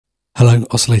Hello,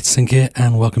 Oscillator Sync here,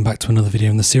 and welcome back to another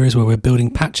video in the series where we're building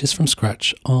patches from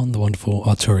scratch on the wonderful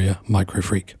Arturia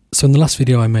Microfreak. So in the last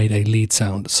video I made a lead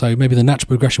sound, so maybe the natural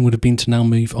progression would have been to now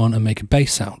move on and make a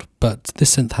bass sound, but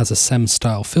this synth has a SEM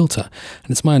style filter,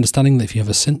 and it's my understanding that if you have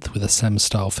a synth with a SEM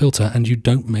style filter and you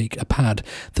don't make a pad,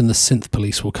 then the synth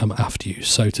police will come after you.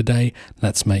 So today,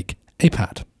 let's make a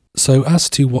pad. So as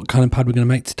to what kind of pad we're going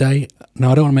to make today,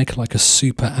 now I don't want to make like a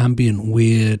super ambient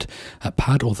weird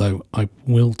pad, although I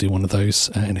will do one of those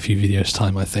in a few videos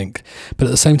time I think, but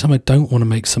at the same time I don't want to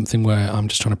make something where I'm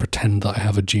just trying to pretend that I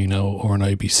have a Juno or an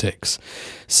OB6.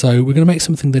 So we're going to make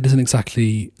something that isn't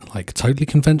exactly like totally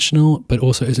conventional, but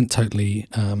also isn't totally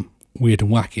weird and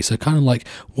wacky, so kind of like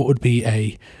what would be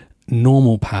a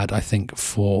normal pad I think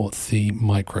for the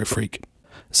Microfreak.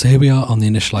 So here we are on the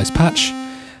initialized patch.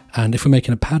 And if we're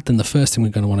making a pad, then the first thing we're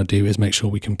going to want to do is make sure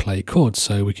we can play chords.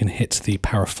 So we can hit the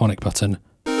paraphonic button,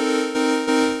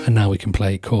 and now we can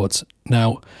play chords.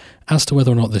 Now, as to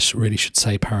whether or not this really should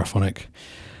say paraphonic,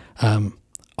 I'll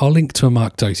link to a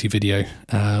Mark Doty video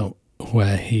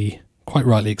where he quite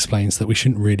rightly explains that we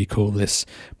shouldn't really call this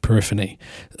paraphony.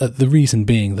 The reason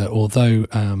being that although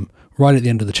right at the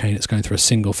end of the chain it's going through a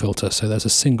single filter, so there's a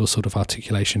single sort of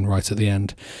articulation right at the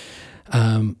end.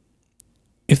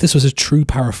 If this was a true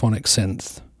paraphonic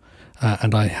synth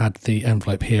and I had the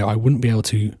envelope here, I wouldn't be able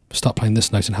to start playing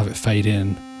this note and have it fade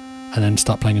in, and then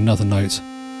start playing another note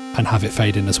and have it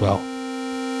fade in as well.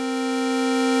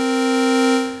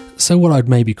 So what I'd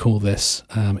maybe call this,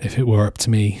 if it were up to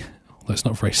me, although it's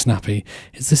not very snappy,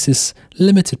 is this is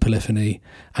limited polyphony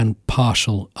and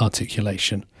partial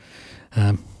articulation.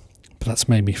 But that's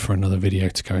maybe for another video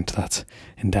to go into that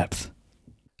in depth.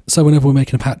 So whenever we're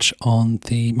making a patch on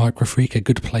the Microfreak, a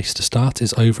good place to start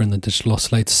is over in the digital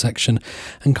oscillator section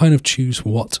and kind of choose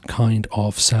what kind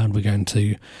of sound we're going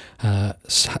to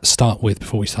start with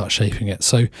before we start shaping it.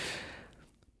 So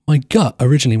my gut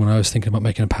originally when I was thinking about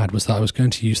making a pad was that I was going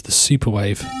to use the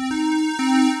superwave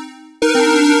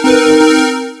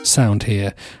sound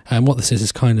here, and what this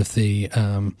is kind of the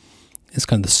it's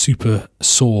kind of the super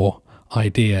saw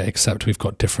idea, except we've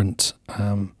got different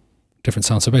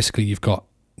sounds. So basically you've got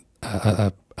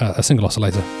a single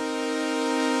oscillator,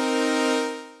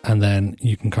 and then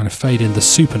you can kind of fade in the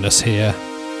superness here,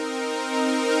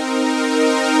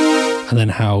 and then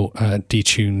how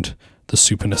detuned the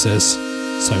superness is.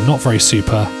 So not very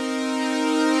super,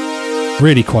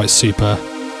 really quite super,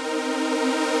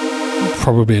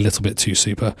 probably a little bit too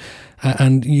super,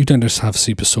 and you don't just have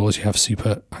super saws, you have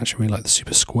super, actually really like the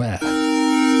super square.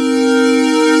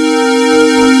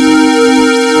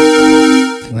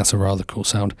 That's a rather cool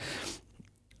sound.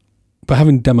 But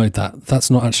having demoed that, that's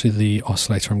not actually the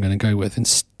oscillator I'm going to go with.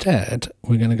 Instead,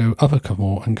 we're going to go up a couple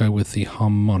more and go with the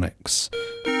harmonics.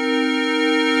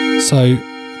 So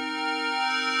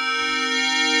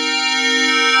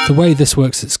the way this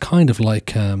works, it's kind of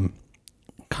like a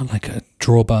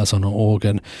drawbars on an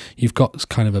organ. You've got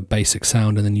kind of a basic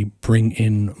sound, and then you bring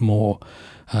in more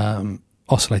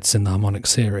oscillators in the harmonic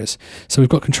series. So we've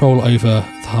got control over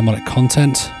the harmonic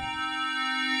content.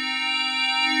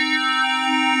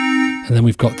 And then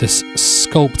we've got this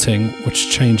sculpting,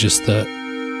 which changes the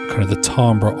kind of the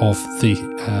timbre of the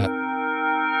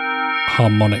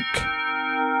harmonic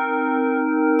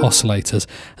oscillators.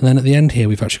 And then at the end here,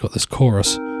 we've actually got this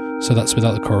chorus. So that's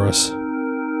without the chorus.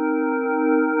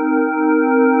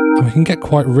 And we can get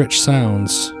quite rich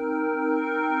sounds.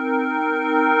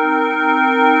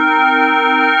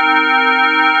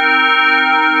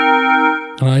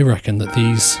 And I reckon that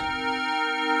these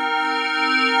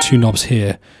two knobs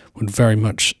here would very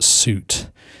much suit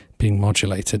being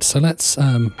modulated. So let's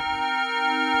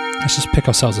just pick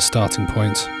ourselves a starting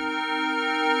point.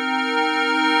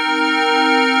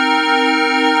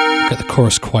 Get the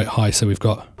chorus quite high, so we've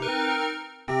got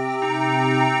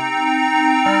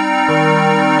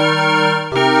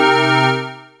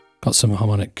some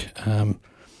harmonic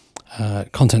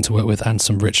content to work with and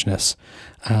some richness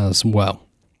as well.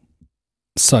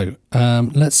 So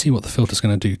let's see what the filter is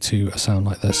going to do to a sound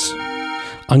like this.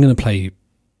 I'm going to play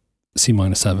C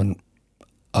minor 7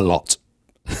 a lot.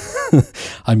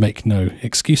 I make no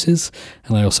excuses,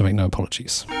 and I also make no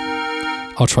apologies.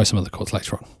 I'll try some other chords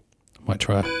later on. I might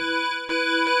try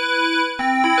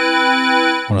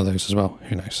one of those as well,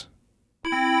 who knows.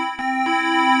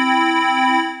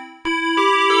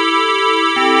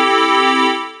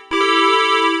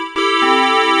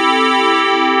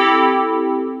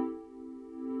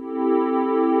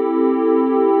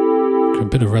 A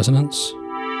bit of resonance.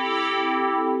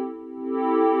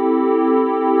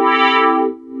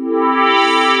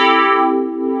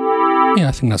 Yeah,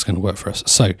 I think that's going to work for us.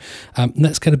 So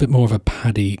let's get a bit more of a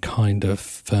paddy kind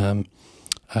of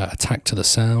attack to the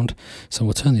sound. So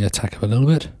we'll turn the attack up a little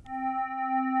bit.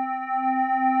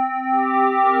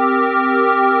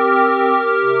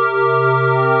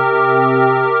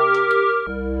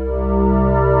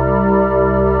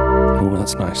 Oh,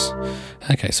 that's nice.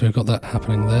 Okay, so we've got that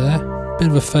happening there. Bit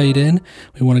of a fade in.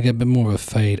 We want to get a bit more of a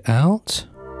fade out.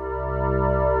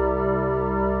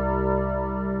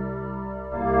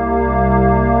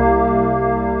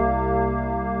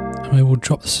 Maybe we'll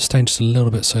drop the sustain just a little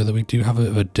bit so that we do have a bit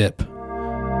of a dip.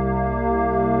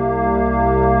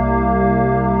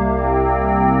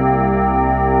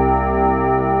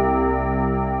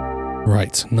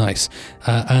 Right, nice.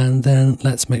 And then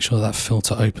let's make sure that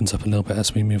filter opens up a little bit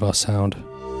as we move our sound.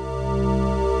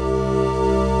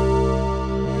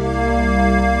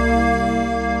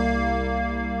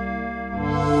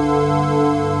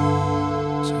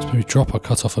 So let's maybe drop our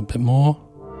cutoff a bit more.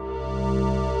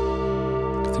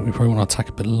 I think we probably want to attack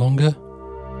a bit longer.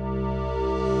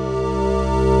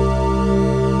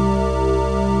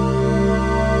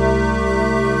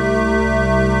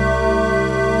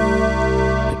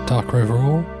 A bit darker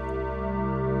overall.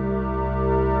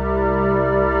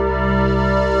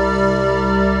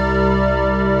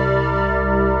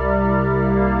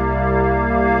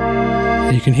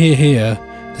 You can hear here,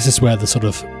 this is where the sort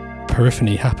of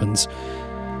paraphony happens.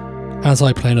 As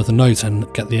I play another note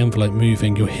and get the envelope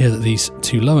moving, you'll hear that these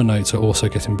two lower notes are also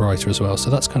getting brighter as well. So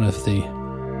that's kind of the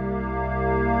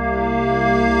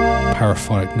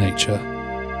paraphonic nature.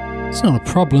 It's not a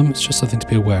problem, it's just something to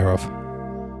be aware of.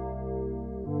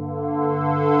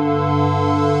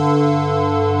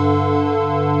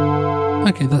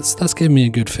 Okay, that's giving me a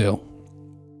good feel.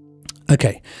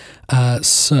 Okay,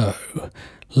 so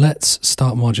let's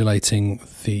start modulating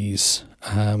these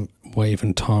wave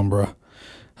and timbre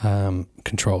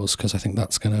controls, because I think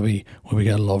that's going to be where we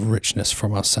get a lot of richness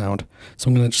from our sound. So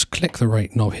I'm going to just click the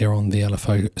rate knob here on the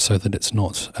LFO so that it's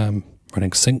not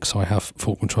running sync, so I have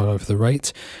full control over the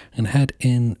rate, and head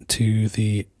into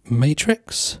the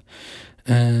matrix,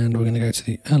 and we're going to go to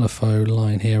the LFO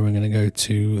line here. We're going to go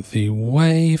to the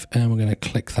wave, and we're going to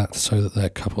click that so that they're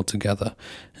coupled together,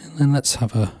 and then let's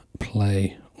have a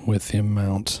play with the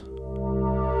amount.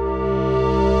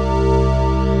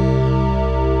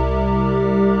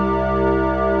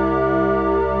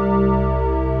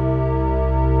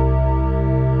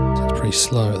 Pretty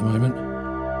slow at the moment.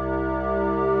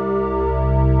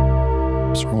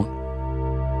 What's wrong?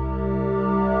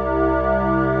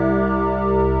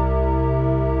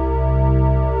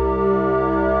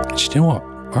 Actually, you know what?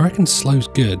 I reckon slow's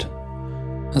good.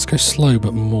 Let's go slow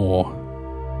but more.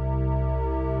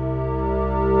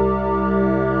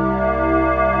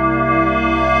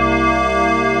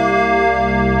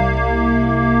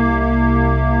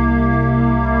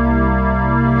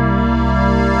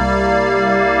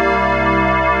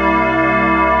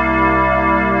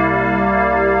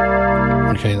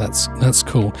 Okay, that's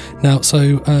cool. Now,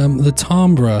 so the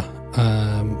timbre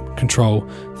control,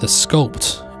 the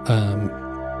sculpt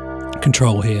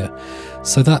control here,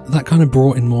 so that kind of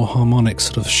brought in more harmonic,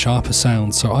 sort of sharper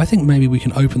sound. So I think maybe we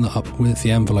can open that up with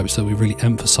the envelope so that we really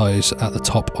emphasize at the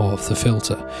top of the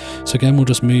filter. So again, we'll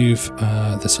just move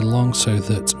this along so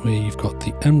that we've got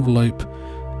the envelope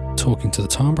talking to the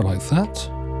timbre like that.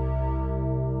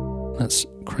 Let's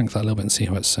crank that a little bit and see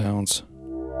how it sounds.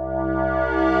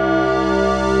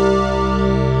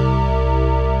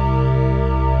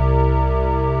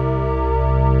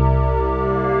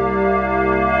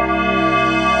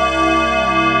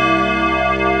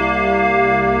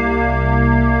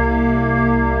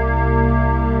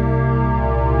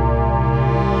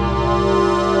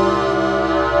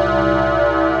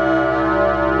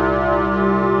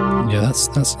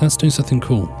 That's doing something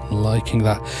cool, liking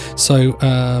that. So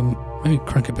maybe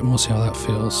crank a bit more, see how that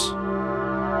feels.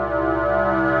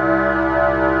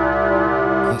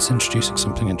 That's introducing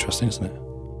something interesting, isn't it?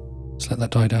 Let's let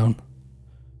that die down.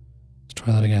 Let's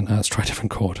try that again. Let's try a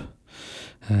different chord.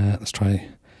 Let's try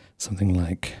something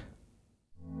like...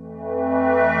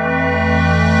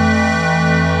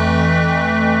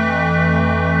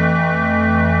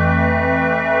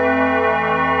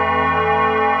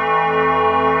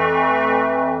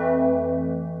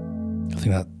 I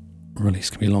think that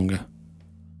release can be longer.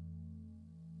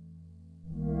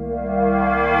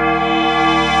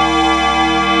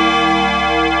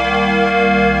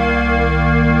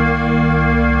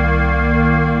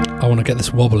 I want to get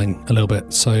this wobbling a little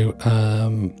bit, so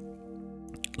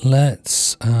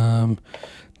let's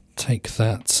take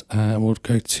that and we'll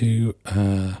go to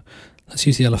let's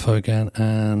use the LFO again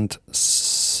and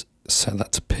set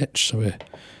that to pitch, so we're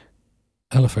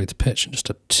LFO to pitch and just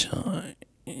a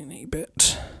tiny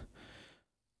bit.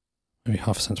 Maybe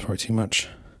half a cent's probably too much.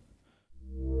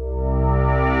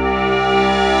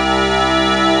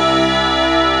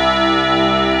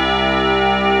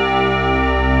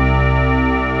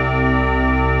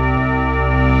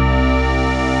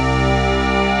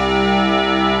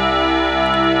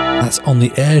 That's on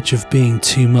the edge of being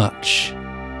too much.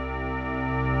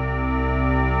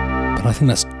 But I think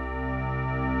that's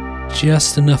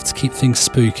just enough to keep things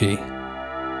spooky.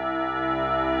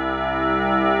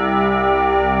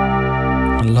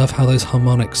 I love how those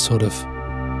harmonics sort of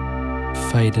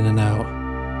fade in and out.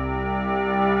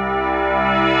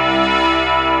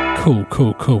 Cool,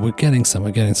 cool, cool. We're getting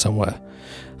somewhere.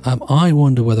 I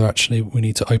wonder whether actually we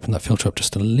need to open that filter up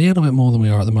just a little bit more than we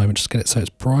are at the moment, just get it so it's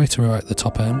brighter right at the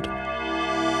top end.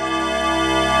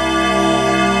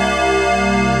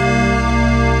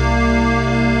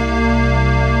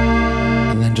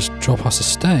 And then just drop our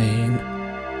sustain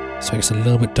so it gets a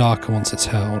little bit darker once it's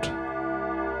held.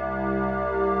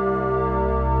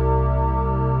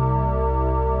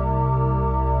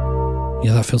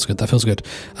 Yeah, that feels good, that feels good.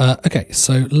 Okay,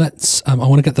 so let's, I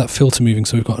want to get that filter moving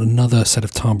so we've got another set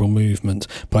of timbral movement,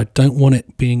 but I don't want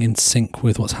it being in sync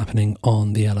with what's happening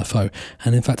on the LFO.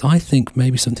 And in fact, I think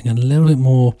maybe something a little bit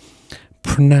more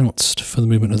pronounced for the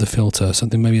movement of the filter,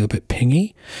 something maybe a bit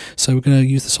pingy. So we're going to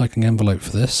use the cycling envelope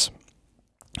for this.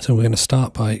 So we're going to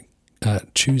start by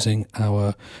choosing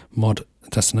our mod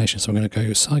destination. So we're going to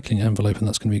go cycling envelope, and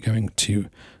that's going to be going to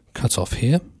cut off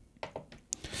here.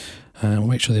 And we'll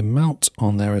make sure the amount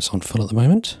on there is on full at the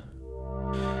moment.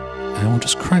 And we'll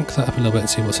just crank that up a little bit and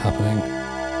see what's happening.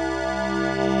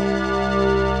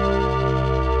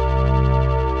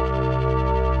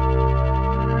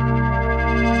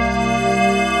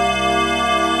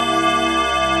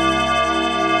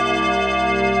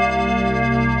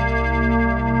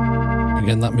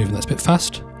 Again, that moving, that's a bit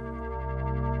fast.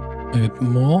 Maybe a bit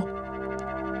more.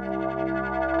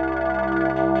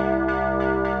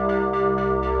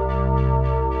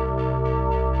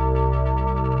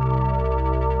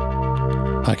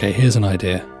 Okay, here's an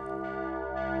idea.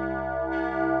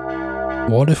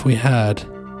 What if we had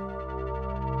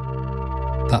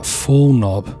that full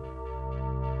knob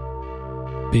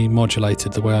be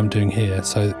modulated the way I'm doing here?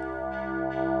 So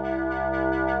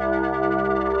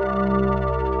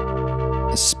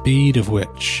the speed of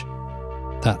which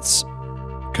that's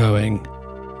going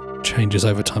changes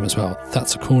over time as well.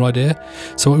 That's a cool idea.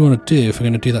 So what we want to do, if we're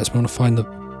going to do that, is we want to find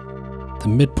the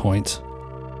midpoint.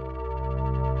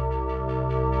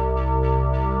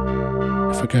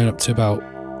 We're going up to about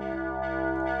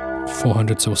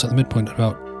 400, so we'll set the midpoint at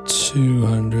about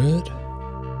 200,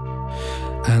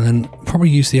 and then probably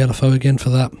use the LFO again for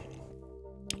that.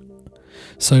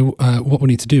 So what we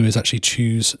need to do is actually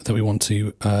choose that we want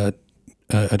to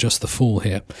adjust the fall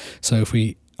here. So if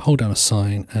we hold down a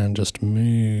sign and just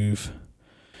move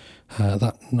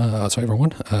sorry, wrong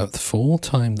one, the fall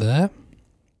time there.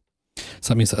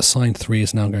 So that means that a sign 3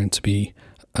 is now going to be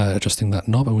adjusting that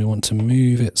knob, and we want to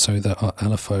move it so that our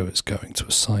LFO is going to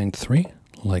assign 3,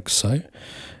 like so.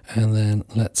 And then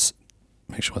let's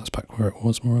make sure that's back where it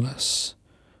was, more or less.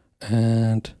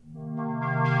 And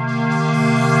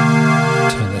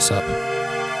turn this up.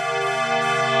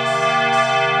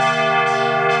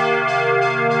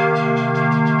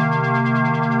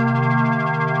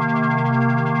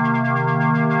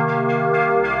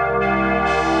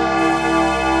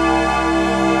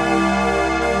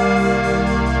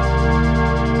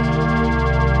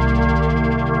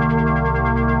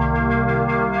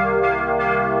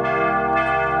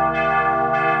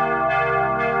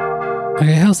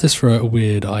 Okay, how's this for a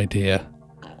weird idea?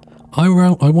 I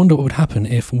wonder what would happen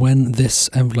if when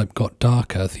this envelope got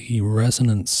darker, the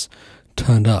resonance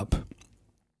turned up.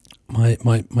 My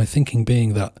thinking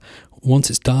being that once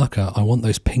it's darker, I want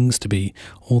those pings to be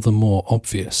all the more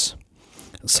obvious.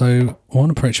 So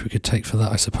one approach we could take for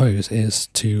that, I suppose, is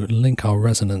to link our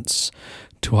resonance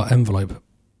to our envelope,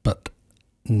 but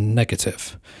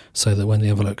negative, so that when the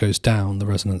envelope goes down, the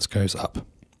resonance goes up.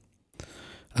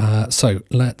 So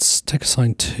let's take a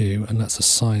sign 2 and let's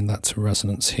assign that to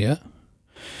resonance here.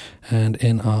 And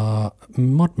in our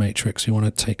mod matrix, we want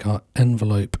to take our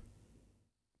envelope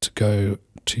to go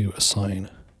to assign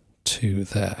 2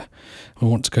 there. We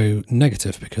want to go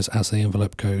negative because as the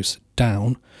envelope goes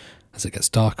down, as it gets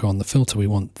darker on the filter, we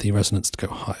want the resonance to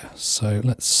go higher. So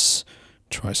let's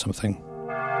try something.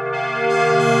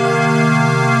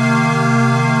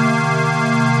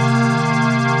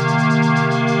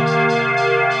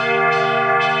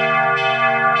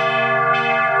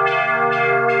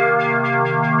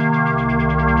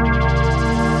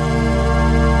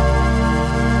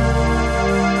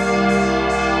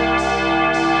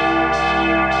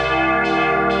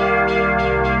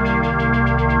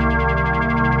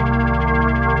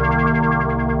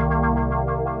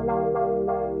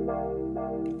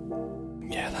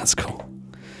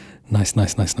 Nice,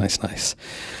 nice, nice, nice, nice.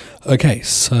 Okay,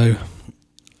 so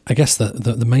I guess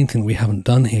the main thing that we haven't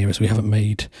done here is we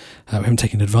haven't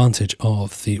taken advantage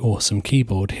of the awesome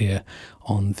keyboard here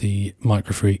on the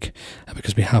Microfreak,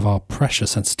 because we have our pressure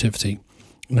sensitivity.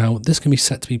 Now this can be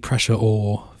set to be pressure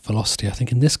or velocity. I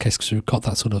think in this case, because we've got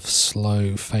that sort of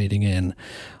slow fading in,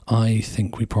 I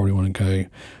think we probably want to go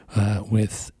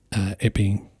with it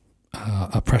being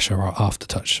a pressure or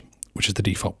aftertouch, which is the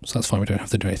default. So that's fine, we don't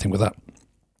have to do anything with that.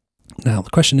 Now the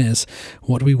question is,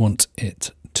 what do we want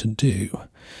it to do?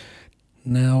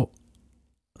 Now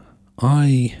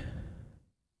I've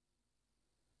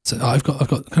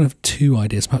got kind of two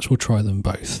ideas. Perhaps we'll try them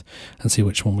both and see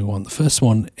which one we want. The first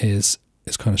one is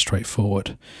kind of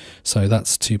straightforward. So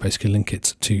that's to basically link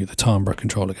it to the timbre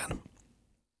control again.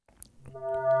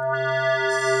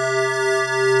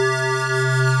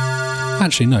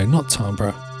 Actually, no, not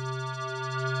timbre.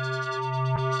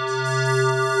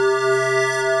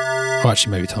 Oh,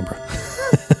 actually, maybe timbre.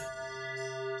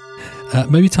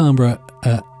 Maybe timbre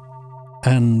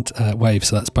and wave,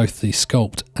 so that's both the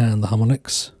sculpt and the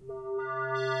harmonics.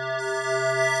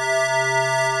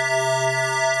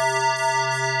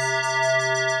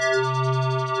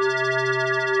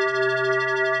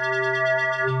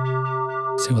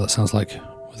 See what that sounds like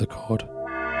with a chord.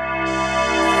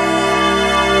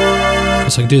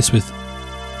 So I can do this with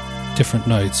different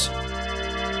notes.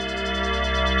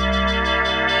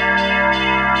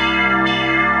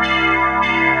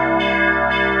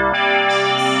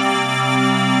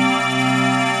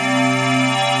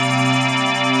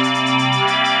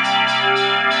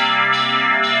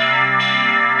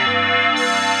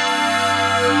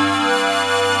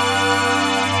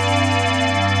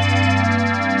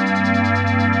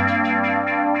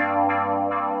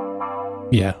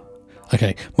 Yeah.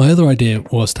 Okay. My other idea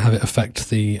was to have it affect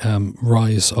the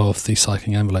rise of the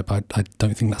cycling envelope. I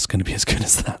don't think that's going to be as good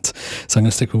as that. So I'm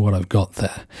going to stick with what I've got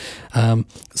there.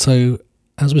 So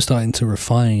as we're starting to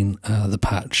refine the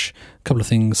patch, a couple of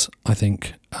things I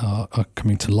think are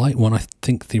coming to light. One, I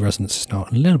think the resonance is now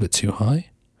a little bit too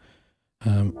high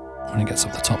when it gets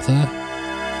up the top there.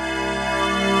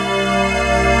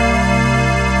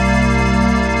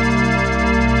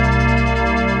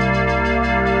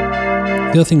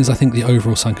 The other thing is I think the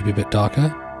overall sound could be a bit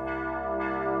darker,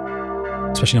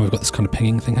 especially now we've got this kind of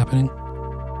pinging thing happening.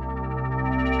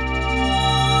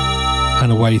 And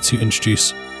a way to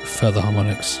introduce further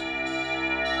harmonics.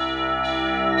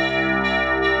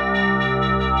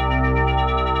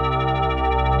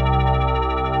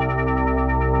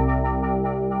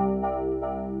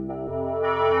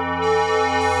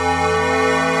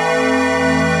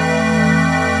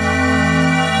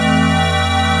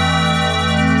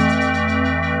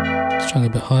 Try a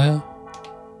little bit higher.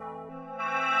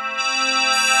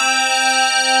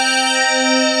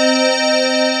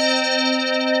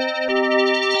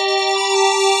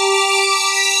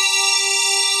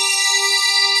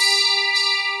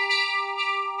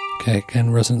 Okay,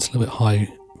 again, resonance a little bit high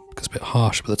because it's a bit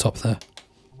harsh at the top there.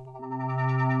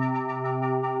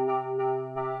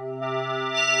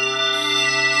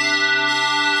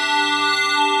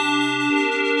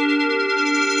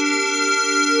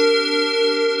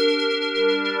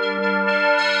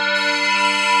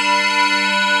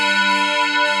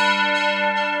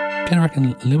 I reckon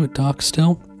a little bit dark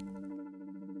still.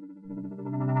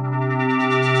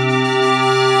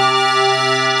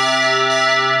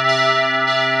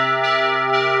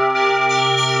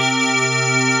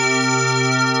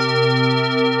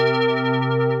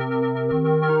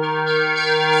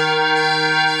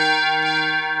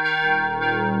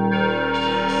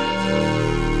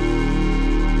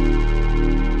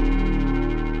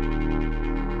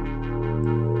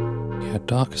 Yeah,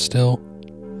 darker still.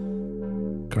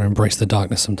 Gotta embrace the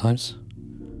darkness sometimes.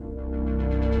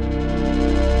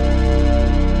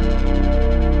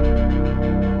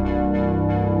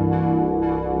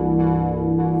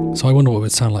 So I wonder what it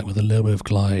would sound like with a little bit of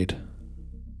glide.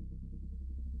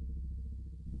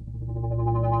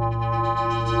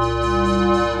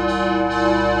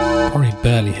 Probably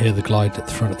barely hear the glide at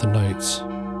the front of the notes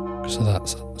because of that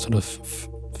sort of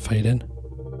fade in.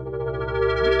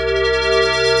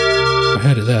 I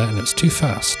heard it there and it's too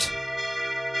fast.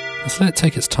 Let's let it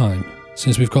take its time,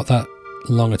 since we've got that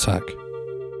long attack.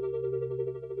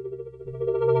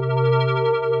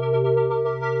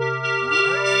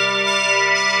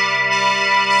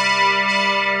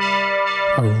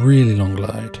 A really long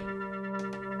glide.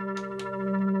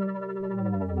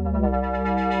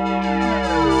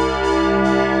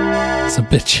 It's a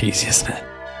bit cheesy, isn't it?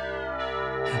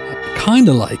 I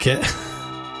kinda like it.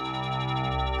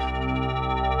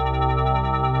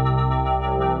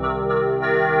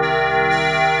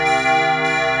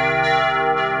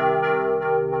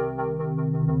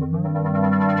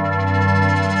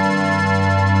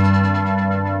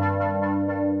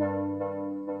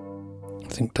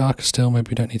 anything darker still. Maybe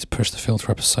we don't need to push the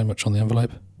filter up so much on the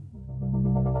envelope.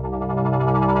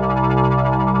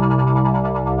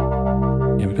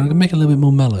 Yeah, we're going to make it a little bit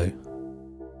more mellow.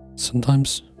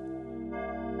 Sometimes.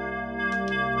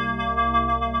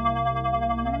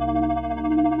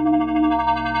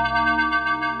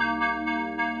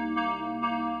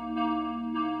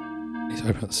 Need to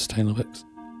open up the sustain a little bit.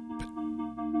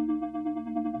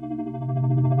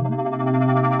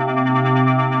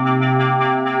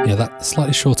 Yeah, that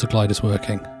slightly shorter glide is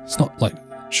working. It's not like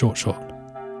short.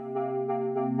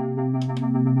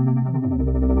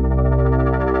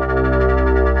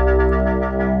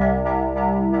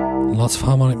 Lots of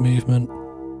harmonic movement.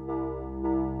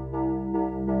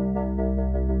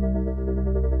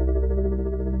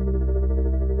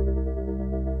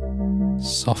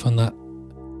 Soften that.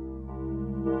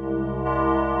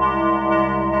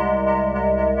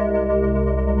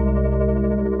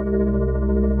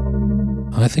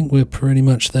 I think we're pretty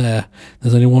much there.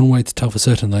 There's only one way to tell for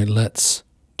certain though. Let's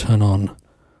turn on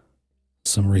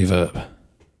some reverb.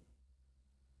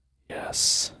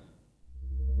 Yes.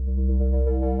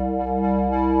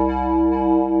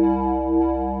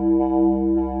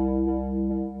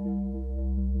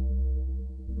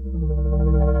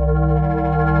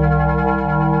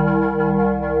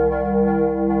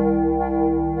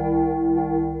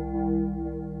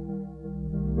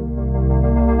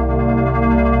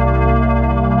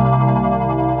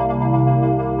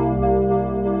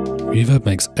 Reverb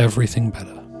makes everything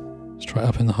better. Let's try it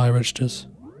up in the high registers.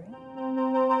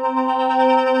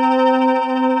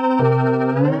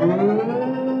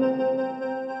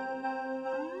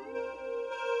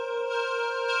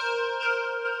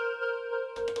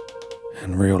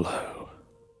 And real low.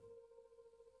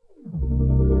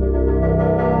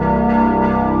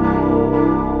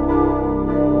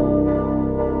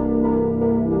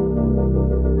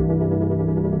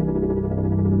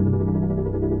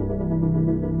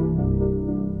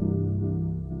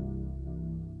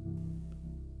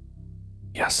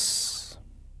 Yes.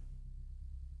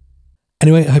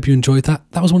 Anyway, I hope you enjoyed that.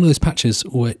 That was one of those patches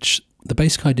which the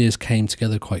basic ideas came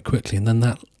together quite quickly, and then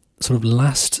that sort of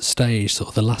last stage, sort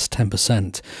of the last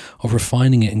 10% of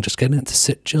refining it and just getting it to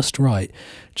sit just right,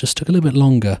 just took a little bit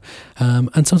longer.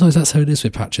 And sometimes that's how it is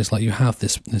with patches. Like you have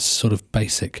this sort of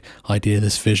basic idea,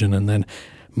 this vision, and then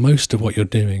most of what you're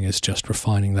doing is just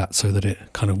refining that so that it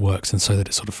kind of works and so that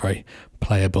it's sort of very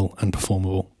playable and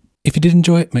performable. If you did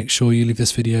enjoy it, make sure you leave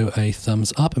this video a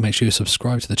thumbs up and make sure you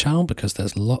subscribe to the channel because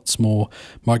there's lots more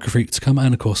Microfreak to come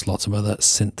and of course lots of other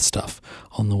synth stuff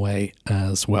on the way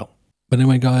as well. But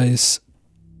anyway guys,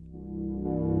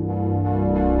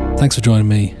 thanks for joining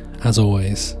me as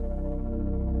always.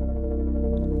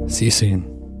 See you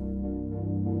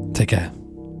soon. Take care.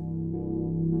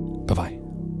 Bye bye.